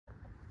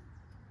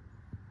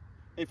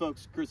Hey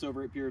folks, Chris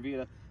over at Pura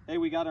Vida. Hey,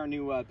 we got our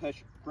new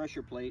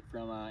pressure plate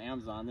from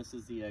Amazon. This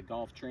is the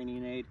golf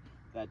training aid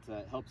that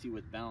helps you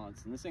with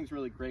balance. And this thing's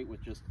really great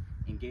with just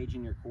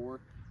engaging your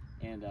core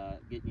and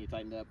getting you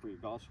tightened up for your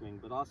golf swing.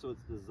 But also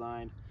it's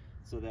designed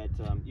so that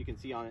you can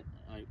see on it,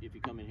 if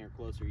you come in here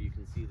closer, you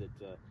can see that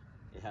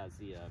it has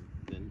the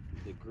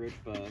grip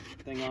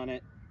thing on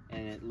it,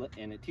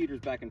 and it teeters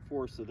back and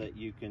forth so that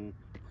you can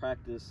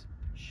practice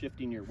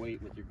shifting your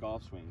weight with your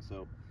golf swing.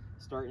 So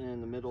starting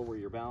in the middle where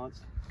you're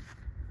balanced,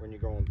 when you're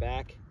going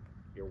back,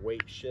 your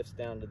weight shifts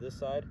down to this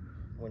side.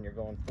 When you're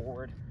going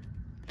forward,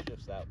 it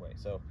shifts that way.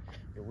 So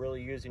you're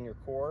really using your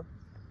core,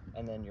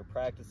 and then you're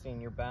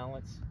practicing your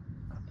balance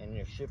and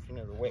you're shifting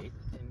of the weight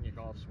in your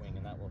golf swing,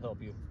 and that will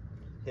help you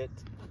hit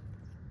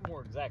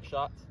more exact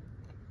shots,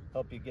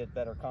 help you get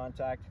better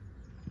contact,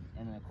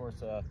 and then of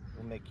course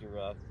will make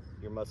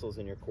your muscles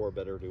in your core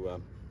better to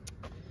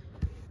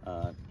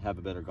have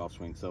a better golf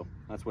swing. So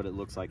that's what it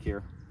looks like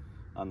here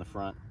on the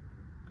front.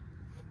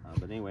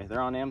 But anyway,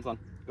 they're on Amazon.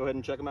 Go ahead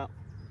and check them out.